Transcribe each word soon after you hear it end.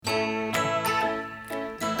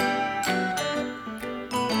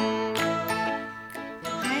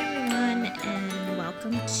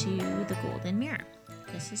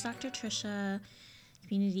is Dr. Trisha,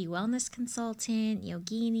 community wellness consultant,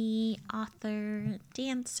 yogini, author,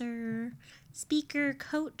 dancer, speaker,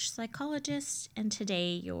 coach, psychologist, and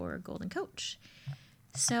today your golden coach.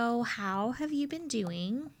 So how have you been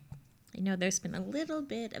doing? I know there's been a little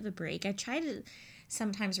bit of a break. I try to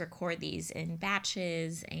sometimes record these in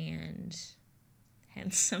batches, and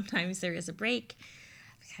hence sometimes there is a break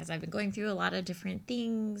because I've been going through a lot of different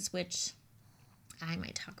things, which I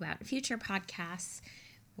might talk about in future podcasts.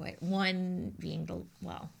 One being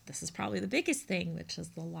this is probably the biggest thing, which is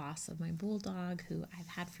the loss of my bulldog, who I've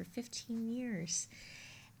had for 15 years,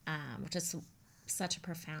 which is such a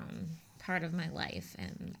profound part of my life,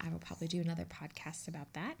 and I will probably do another podcast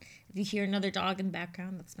about that. If you hear another dog in the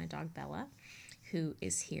background, that's my dog Bella, who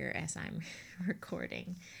is here as I'm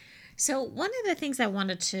recording. So one of the things I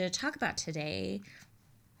wanted to talk about today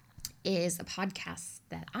is a podcast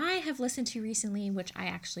that I have listened to recently, which I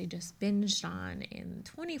actually just binged on in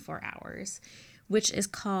 24 hours, which is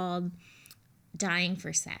called Dying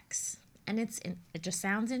for Sex. And it just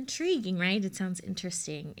sounds intriguing, right? It sounds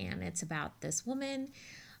interesting. And it's about this woman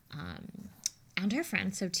and her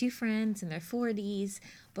friend. So two friends in their 40s,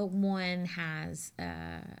 but one has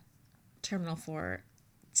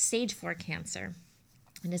stage 4 cancer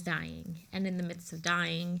and is dying. And in the midst of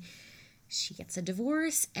dying, she gets a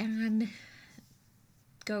divorce and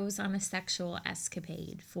goes on a sexual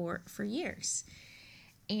escapade for years.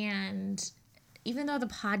 And even though the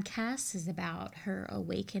podcast is about her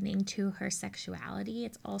awakening to her sexuality,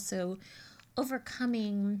 it's also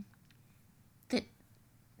overcoming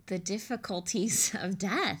the difficulties of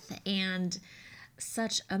death and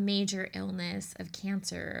such a major illness of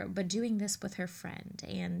cancer, but doing this with her friend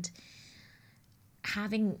and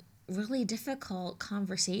having really difficult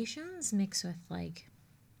conversations mixed with like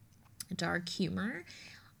dark humor,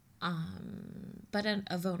 but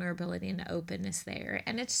a vulnerability and openness there.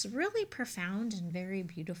 And it's really profound and very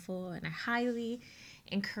beautiful, and I highly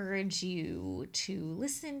encourage you to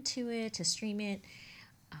listen to it, to stream it.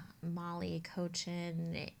 Molly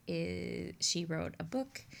Cochin, she wrote a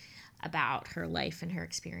book about her life and her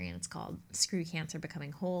experience called Screw Cancer,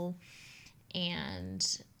 Becoming Whole, and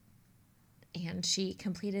she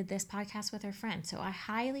completed this podcast with her friend. So I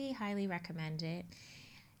highly, highly recommend it.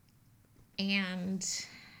 And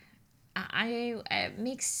it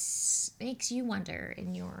makes you wonder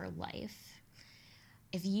in your life,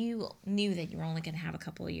 if you knew that you were only going to have a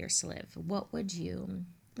couple of years to live, what would you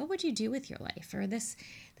do with your life? Or this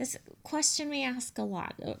question we ask a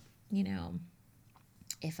lot,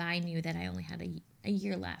 if I knew that I only had a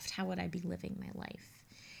year left, how would I be living my life?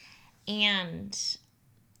 And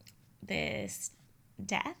this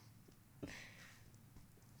death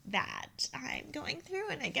that I'm going through,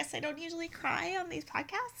 and I guess I don't usually cry on these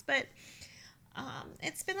podcasts, but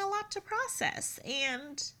it's been a lot to process.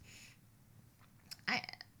 And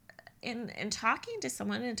in talking to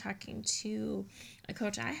someone and talking to a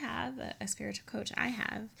coach I have, a spiritual coach I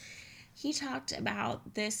have, he talked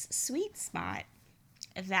about this sweet spot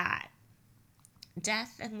that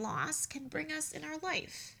death and loss can bring us in our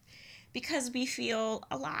life because we feel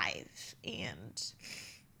alive. And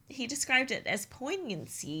he described it as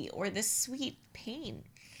poignancy, or this sweet pain.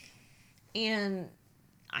 And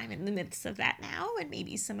I'm in the midst of that now, and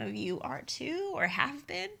maybe some of you are too, or have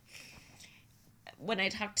been. When I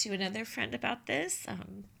talked to another friend about this,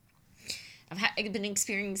 I've been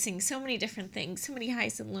experiencing so many different things, so many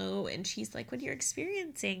highs and lows, and she's like, what you're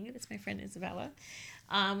experiencing, and it's my friend Isabella,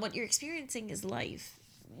 what you're experiencing is life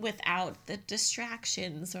without the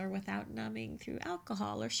distractions, or without numbing through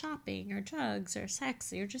alcohol or shopping or drugs or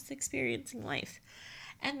sex. You're just experiencing life.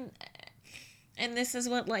 And this is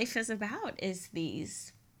what life is about, is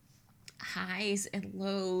these highs and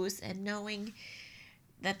lows, and knowing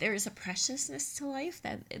that there is a preciousness to life,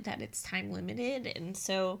 that it's time limited. And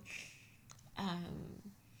so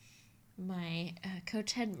my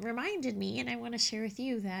coach had reminded me, and I want to share with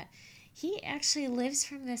you, that he actually lives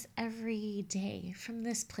from this every day, from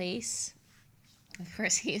this place. Of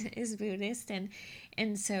course, he is Buddhist,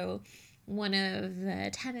 and so one of the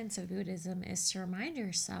tenets of Buddhism is to remind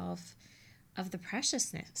yourself of the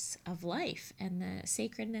preciousness of life and the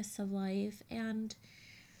sacredness of life. And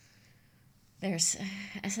there's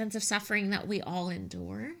a sense of suffering that we all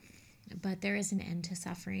endure, but there is an end to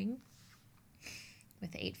suffering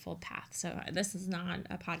with the Eightfold Path. So this is not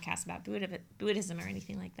a podcast about Buddhism or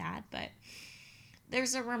anything like that, but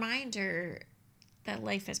there's a reminder that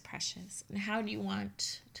life is precious. And how do you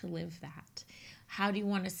want to live that? How do you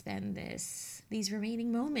want to spend these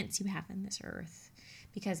remaining moments you have in this earth?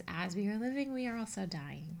 Because as we are living, we are also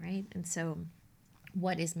dying, right? And so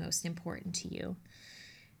what is most important to you?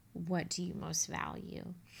 what do you most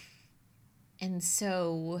value? And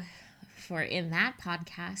so in that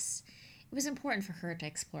podcast, it was important for her to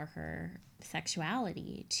explore her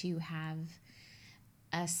sexuality, to have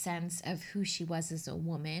a sense of who she was as a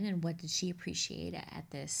woman and what did she appreciate at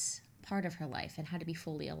this part of her life and how to be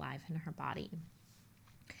fully alive in her body.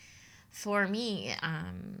 For me,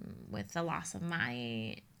 with the loss of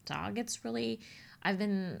my dog, I've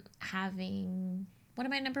been having, one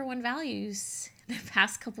of my number one values the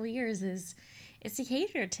past couple of years is to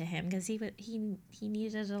cater to him, because he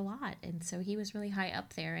needed a lot, and so he was really high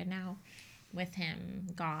up there. And now with him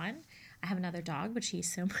gone, I have another dog, but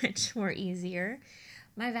she's so much more easier.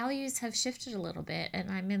 My values have shifted a little bit,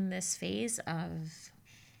 and I'm in this phase of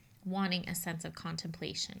wanting a sense of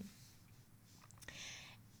contemplation.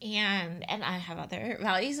 And I have other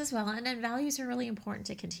values as well. And then values are really important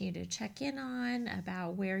to continue to check in on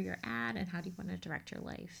about where you're at and how do you want to direct your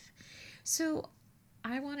life. So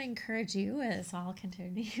I want to encourage you, as I'll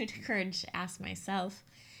continue to ask myself,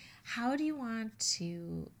 how do you want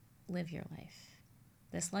to live your life?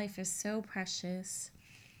 This life is so precious.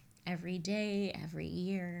 Every day, every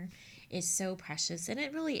year is so precious, and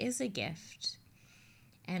it really is a gift.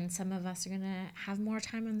 And some of us are going to have more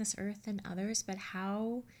time on this earth than others, but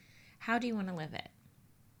how do you want to live it?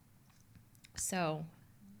 So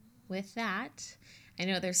with that, I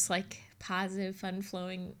know there's like positive,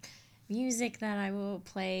 fun-flowing music that I will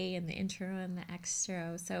play in the intro and the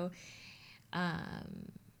extra. So,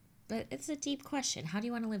 but it's a deep question. How do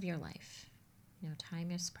you want to live your life?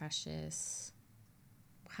 Time is precious.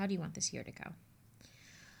 How do you want this year to go?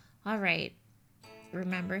 All right.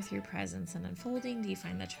 Remember, through presence and unfolding, do you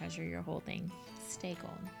find the treasure you're holding? Stay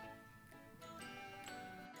golden.